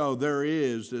 And so there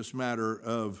is this matter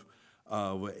of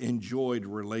enjoyed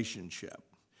relationship.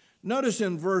 Notice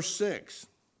in verse 6,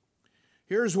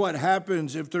 here's what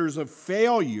happens if there's a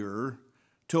failure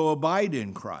to abide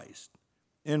in Christ.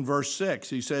 In verse 6,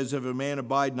 he says, if a man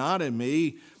abide not in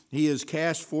me, he is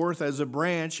cast forth as a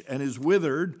branch and is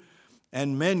withered,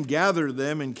 and men gather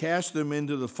them and cast them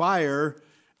into the fire,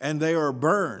 and they are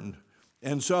burned.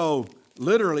 And so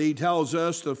literally he tells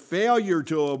us the failure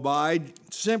to abide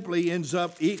simply ends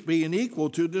up being equal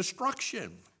to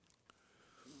destruction.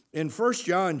 In 1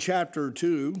 John chapter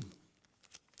 2,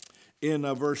 in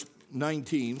verse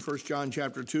 19, 1 John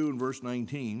chapter 2 and verse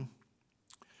 19,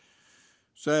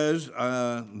 says,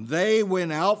 they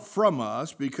went out from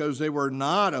us because they were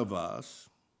not of us.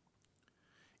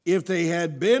 If they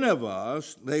had been of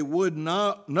us, they would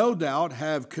not, no doubt,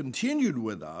 have continued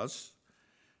with us,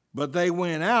 but they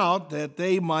went out that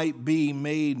they might be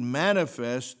made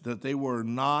manifest that they were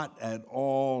not at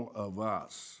all of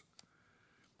us.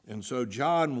 And so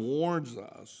John warns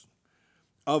us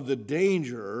of the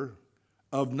danger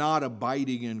of not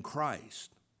abiding in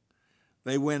Christ.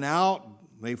 They went out,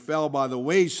 they fell by the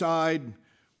wayside,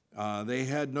 they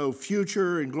had no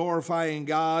future in glorifying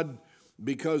God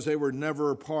because they were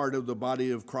never a part of the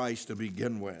body of Christ to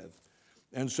begin with.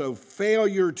 And so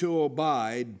failure to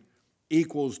abide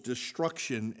equals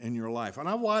destruction in your life. And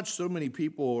I've watched so many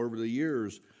people over the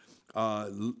years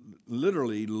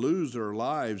literally lose their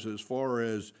lives as far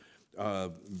as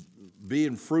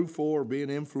being fruitful or being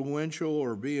influential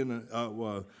or being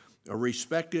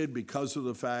respected because of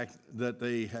the fact that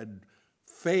they had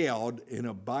failed in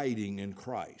abiding in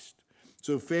Christ.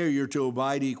 So failure to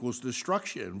abide equals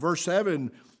destruction. Verse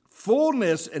 7,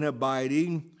 fullness in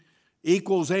abiding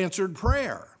equals answered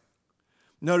prayer.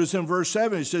 Notice in verse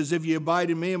 7 it says, if you abide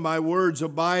in me and my words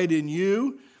abide in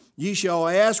you, Ye shall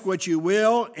ask what you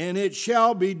will, and it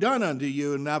shall be done unto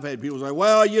you. And I've had people say,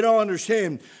 well, you don't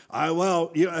understand.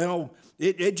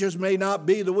 It just may not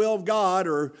be the will of God,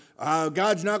 or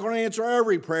God's not going to answer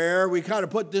every prayer. We kind of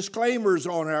put disclaimers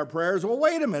on our prayers. Well,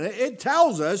 wait a minute. It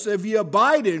tells us if you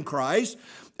abide in Christ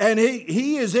and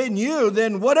He is in you,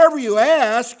 then whatever you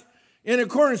ask in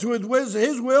accordance with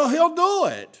His will, He'll do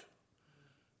it.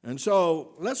 And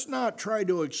so let's not try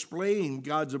to explain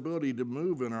God's ability to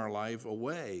move in our life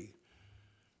away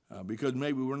because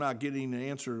maybe we're not getting the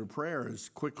answer to prayer as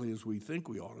quickly as we think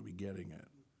we ought to be getting it.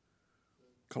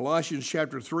 Colossians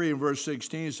chapter 3 and verse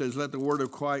 16 says, let the word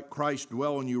of Christ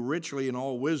dwell in you richly in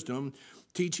all wisdom,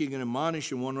 teaching and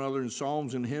admonishing one another in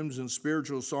psalms and hymns and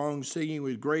spiritual songs, singing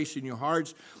with grace in your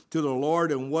hearts to the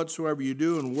Lord, and whatsoever you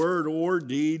do in word or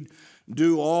deed,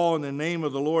 do all in the name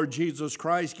of the Lord Jesus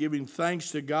Christ, giving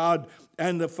thanks to God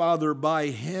and the Father by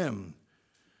Him.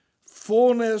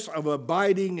 Fullness of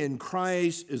abiding in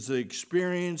Christ is the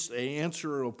experience, the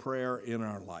answer of prayer in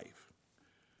our life.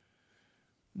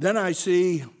 Then I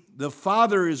see the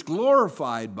Father is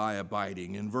glorified by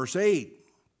abiding in verse 8.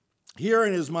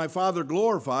 Herein is my Father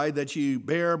glorified, that ye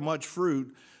bear much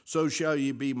fruit, so shall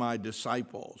ye be my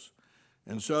disciples.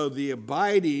 And so the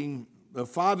abiding, the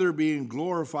Father being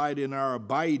glorified in our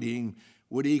abiding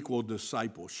would equal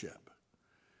discipleship.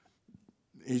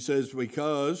 He says,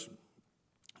 because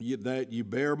that you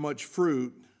bear much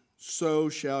fruit, so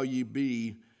shall ye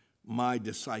be my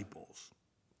disciples.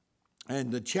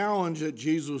 And the challenge that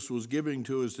Jesus was giving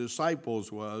to his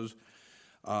disciples was,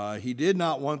 he did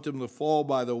not want them to fall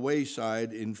by the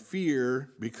wayside in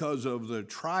fear because of the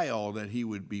trial that he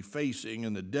would be facing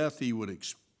and the death he would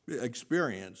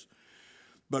experience.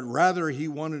 But rather, he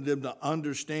wanted them to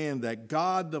understand that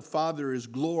God the Father is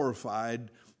glorified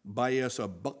by us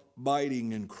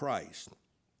abiding in Christ.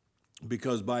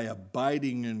 Because by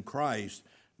abiding in Christ,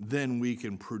 then we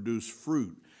can produce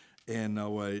fruit, and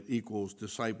it equals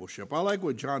discipleship. I like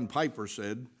what John Piper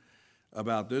said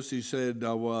about this. He said,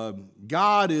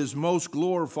 God is most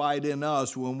glorified in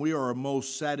us when we are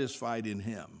most satisfied in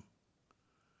Him.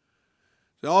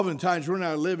 So oftentimes we're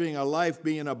not living a life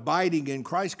being abiding in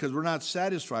Christ because we're not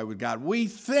satisfied with God. We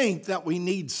think that we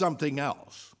need something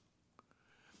else.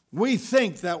 We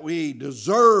think that we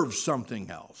deserve something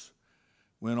else,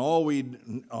 when all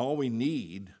we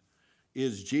need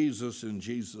is Jesus and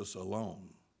Jesus alone.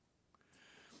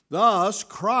 Thus,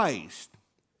 Christ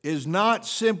is not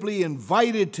simply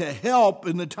invited to help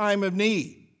in the time of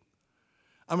need.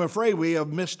 I'm afraid we have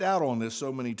missed out on this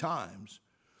so many times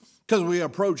because we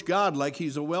approach God like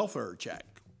He's a welfare check.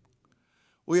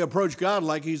 We approach God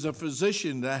like He's a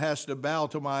physician that has to bow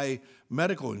to my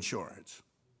medical insurance.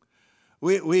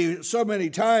 We so many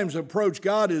times approach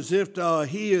God as if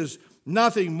He is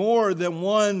nothing more than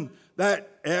one that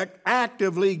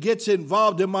actively gets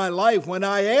involved in my life when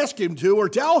I ask Him to or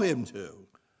tell Him to.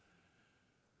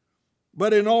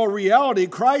 But in all reality,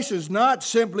 Christ is not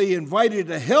simply invited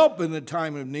to help in the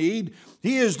time of need.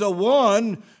 He is the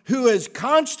one who is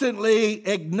constantly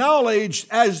acknowledged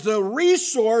as the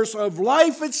resource of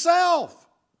life itself.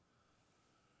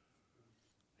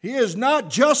 He is not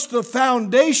just the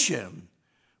foundation,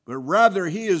 but rather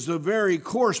He is the very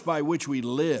course by which we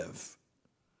live.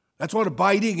 That's what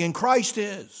abiding in Christ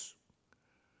is.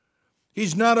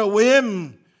 He's not a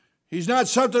whim. He's not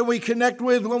something we connect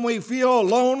with when we feel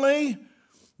lonely,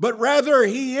 but rather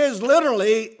He is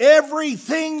literally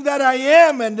everything that I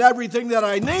am and everything that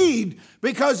I need,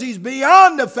 because He's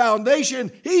beyond the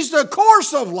foundation. He's the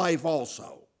course of life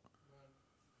also.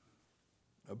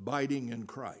 Abiding in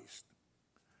Christ.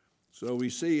 So we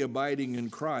see abiding in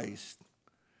Christ,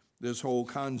 this whole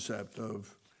concept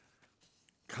of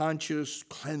conscious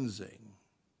cleansing.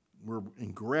 We're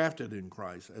engrafted in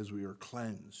Christ as we are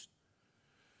cleansed.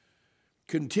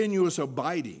 Continuous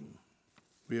abiding.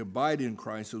 We abide in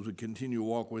Christ as we continue to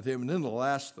walk with Him. And then the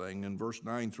last thing, in verse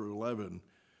 9 through 11,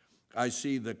 I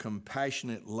see the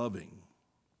compassionate loving.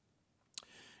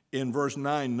 In verse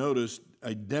 9, notice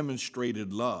a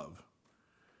demonstrated love.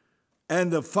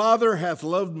 And the Father hath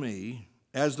loved me,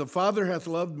 as the Father hath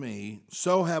loved me,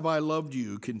 so have I loved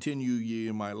you, continue ye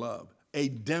in my love. A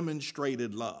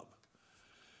demonstrated love.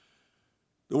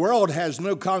 The world has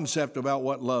no concept about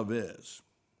what love is.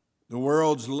 The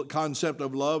world's concept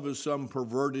of love is some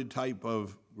perverted type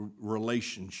of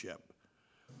relationship.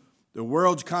 The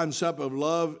world's concept of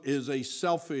love is a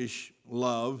selfish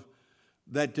love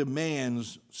that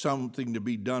demands something to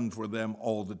be done for them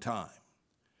all the time.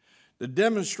 The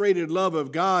demonstrated love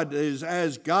of God is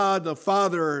as God the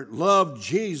Father loved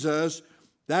Jesus.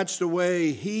 That's the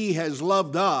way He has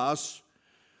loved us.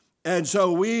 And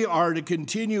so we are to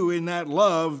continue in that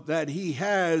love that he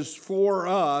has for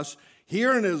us.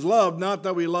 Here in his love, not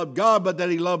that we loved God, but that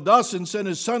he loved us and sent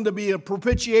his son to be a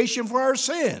propitiation for our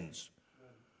sins.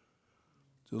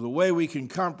 So the way we can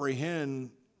comprehend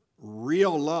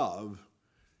real love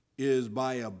is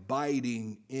by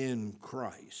abiding in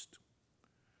Christ.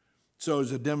 So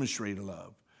it's a demonstrated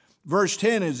love. Verse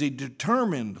 10 is a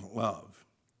determined love.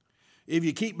 If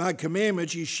you keep my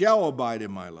commandments, you shall abide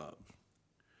in my love.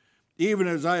 Even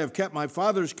as I have kept my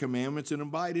Father's commandments and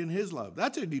abide in his love.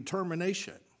 That's a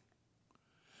determination.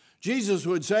 Jesus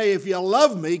would say, if you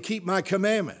love me, keep my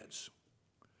commandments.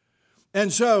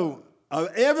 And so,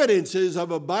 evidences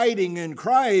of abiding in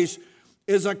Christ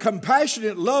is a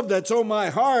compassionate love that's on my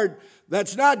heart,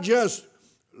 that's not just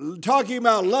talking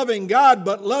about loving God,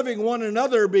 but loving one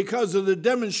another because of the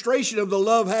demonstration of the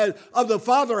love of the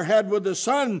Father had with the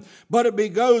Son. But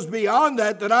it goes beyond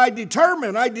that I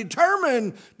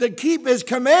determine to keep his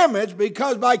commandments,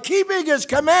 because by keeping his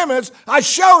commandments, I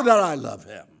show that I love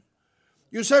him.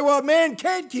 You say, well, man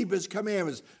can't keep his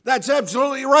commandments. That's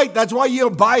absolutely right. That's why you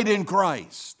abide in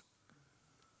Christ.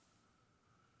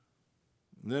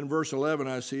 And then verse 11,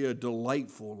 I see a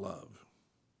delightful love.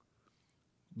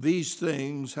 These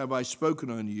things have I spoken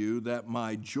unto you, that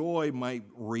my joy might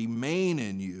remain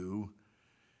in you,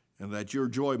 and that your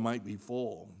joy might be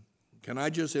full. Can I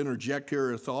just interject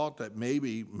here a thought that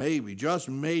maybe, just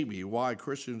maybe, why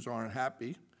Christians aren't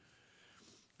happy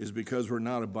is because we're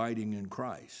not abiding in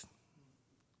Christ.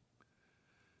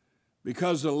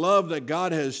 Because the love that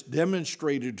God has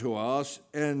demonstrated to us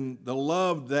and the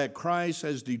love that Christ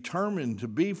has determined to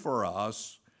be for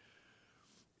us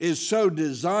is so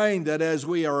designed that as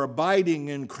we are abiding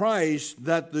in Christ,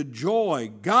 that the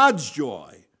joy, God's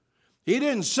joy, he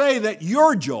didn't say that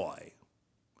your joy.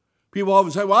 People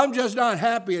often say, well, I'm just not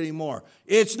happy anymore.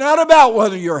 It's not about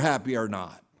whether you're happy or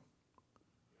not.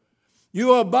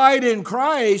 You abide in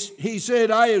Christ, he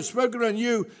said, I have spoken unto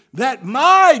you that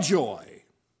my joy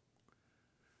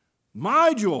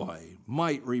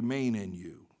might remain in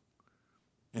you,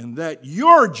 and that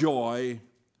your joy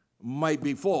might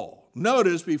be full.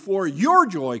 Notice, before your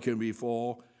joy can be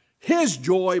full, his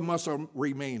joy must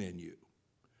remain in you.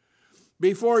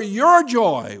 Before your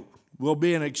joy will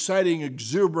be an exciting,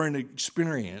 exuberant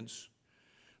experience,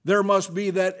 there must be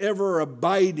that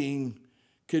ever-abiding,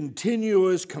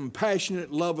 continuous,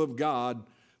 compassionate love of God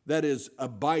that is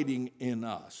abiding in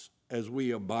us as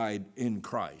we abide in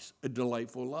Christ, a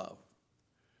delightful love.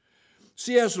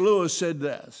 C.S. Lewis said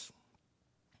this,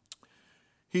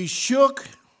 he shook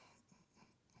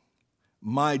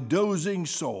my dozing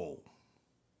soul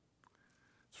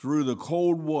through the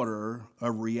cold water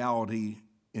of reality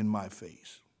in my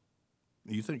face.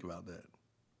 You think about that.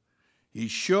 He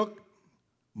shook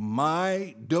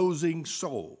my dozing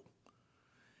soul,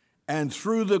 and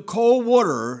through the cold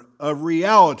water of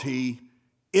reality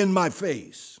in my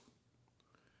face,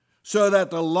 so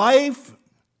that the life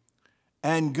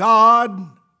and God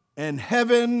and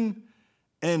heaven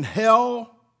and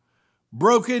hell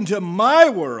broke into my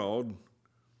world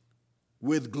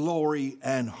with glory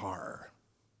and horror.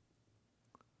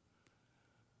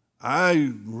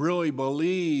 I really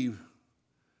believe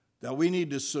that we need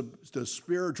the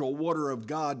spiritual water of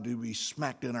God to be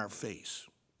smacked in our face,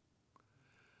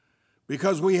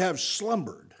 because we have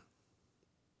slumbered.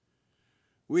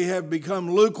 We have become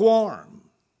lukewarm.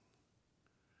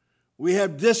 We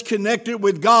have disconnected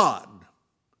with God.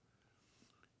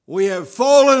 We have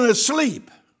fallen asleep.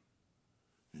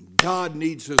 And God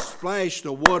needs to splash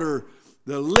the water,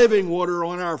 the living water,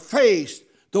 on our face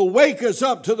to wake us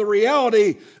up to the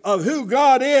reality of who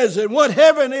God is and what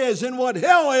heaven is and what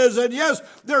hell is. And yes,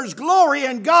 there's glory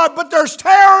in God, but there's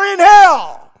terror in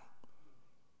hell.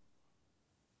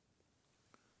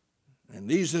 And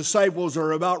these disciples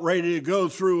are about ready to go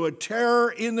through a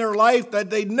terror in their life that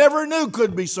they never knew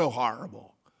could be so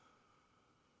horrible.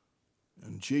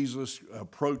 And Jesus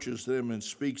approaches them and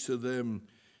speaks to them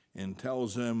and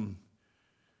tells them,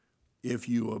 if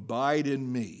you abide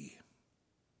in me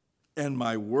and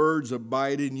my words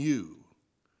abide in you,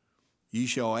 ye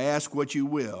shall ask what you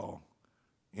will,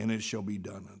 and it shall be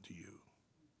done unto you.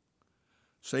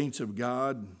 Saints of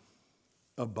God,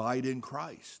 abide in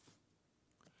Christ.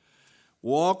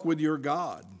 Walk with your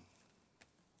God.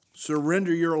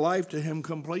 Surrender your life to him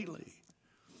completely.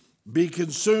 Be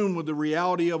consumed with the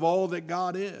reality of all that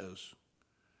God is.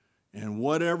 And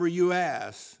whatever you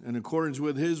ask, in accordance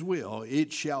with his will,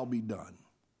 it shall be done.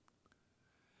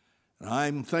 And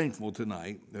I'm thankful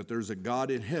tonight that there's a God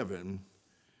in heaven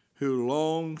who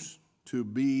longs to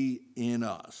be in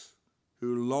us,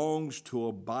 who longs to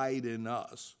abide in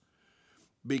us.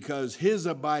 because his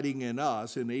abiding in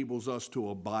us enables us to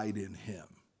abide in him.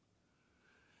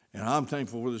 And I'm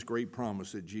thankful for this great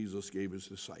promise that Jesus gave his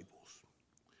disciples.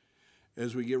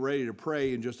 As we get ready to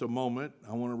pray in just a moment,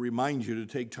 I want to remind you to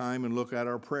take time and look at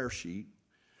our prayer sheet.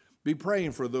 Be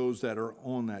praying for those that are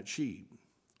on that sheet.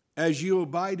 As you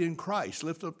abide in Christ,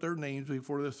 lift up their names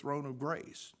before the throne of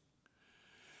grace.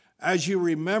 As you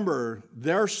remember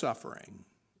their suffering,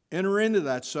 enter into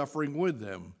that suffering with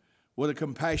them with a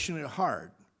compassionate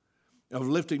heart of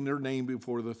lifting their name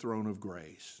before the throne of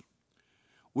grace.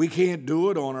 We can't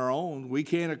do it on our own. We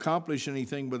can't accomplish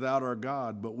anything without our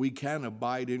God, but we can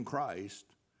abide in Christ,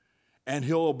 and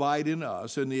he'll abide in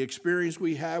us. And the experience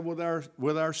we have with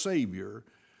our Savior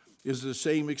is the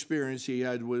same experience he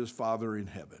had with his Father in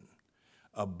heaven,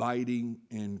 abiding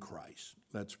in Christ.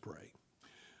 Let's pray.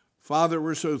 Father,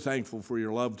 we're so thankful for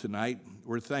your love tonight.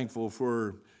 We're thankful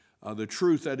for the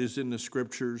truth that is in the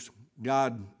Scriptures.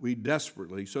 God, we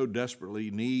so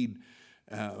desperately need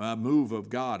a move of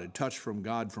God, a touch from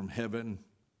God from heaven.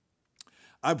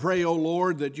 I pray, O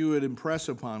Lord, that you would impress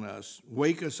upon us,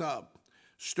 wake us up,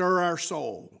 stir our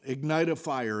soul, ignite a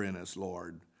fire in us,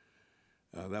 Lord,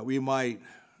 that we might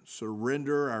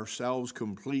surrender ourselves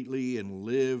completely and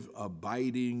live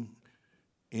abiding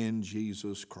in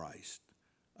Jesus Christ.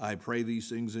 I pray these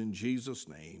things in Jesus'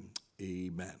 name.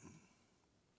 Amen.